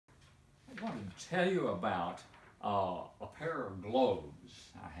I want to tell you about a pair of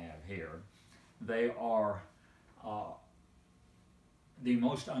globes I have here. They are the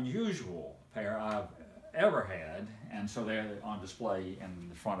most unusual pair I've ever had, and so they're on display in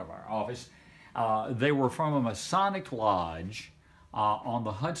the front of our office. They were from a Masonic lodge on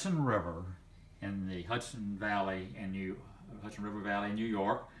the Hudson River in the Hudson River Valley in New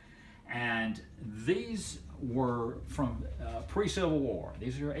York, and these were from pre-Civil War.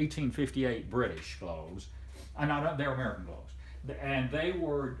 These are 1858 British globes. No, they're American globes, and they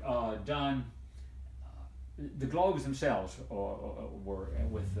were done. The globes themselves were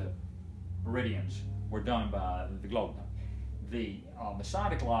with the meridians were done by the globe. The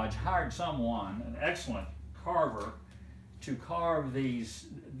Masonic Lodge hired someone, an excellent carver, to carve these.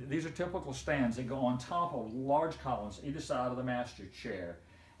 These are typical stands that go on top of large columns either side of the master chair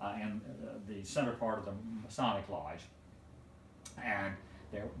in the center part of the Masonic Lodge. And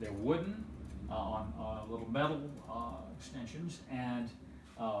they're wooden on little metal extensions, and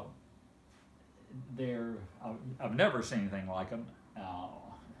I've never seen anything like them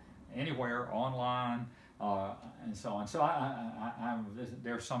anywhere online and so on. So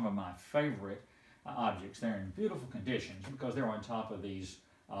they're some of my favorite objects. They're in beautiful conditions because they're on top of these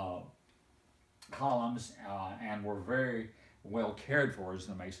columns and were very well cared for, as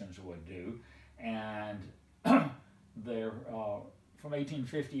the Masons would do. And they're from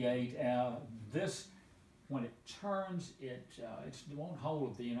 1858. This, when it turns, it won't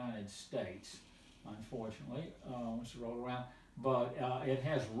hold the United States, unfortunately, once it rolls around. But it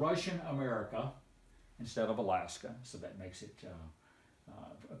has Russian America instead of Alaska, so that makes it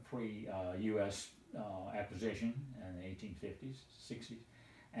a pre-U.S. acquisition in the 1850s, 60s.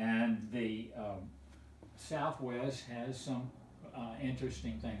 And the Southwest has some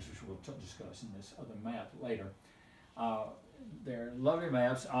interesting things which we'll discuss in this other map later. They're lovely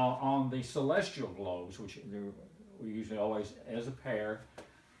maps on the celestial globes, which we usually always, as a pair,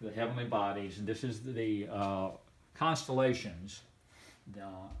 the heavenly bodies, and this is the constellations,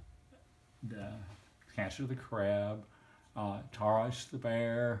 the Cancer the Crab, Taurus the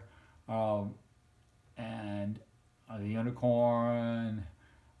Bear, and the Unicorn,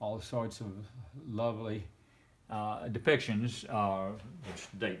 all sorts of lovely depictions, which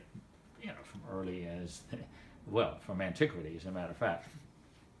date, from early as, well, from antiquity, as a matter of fact.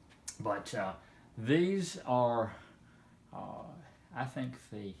 But these are, I think,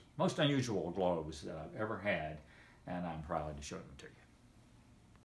 the most unusual globes that I've ever had, and I'm proud to show them to you.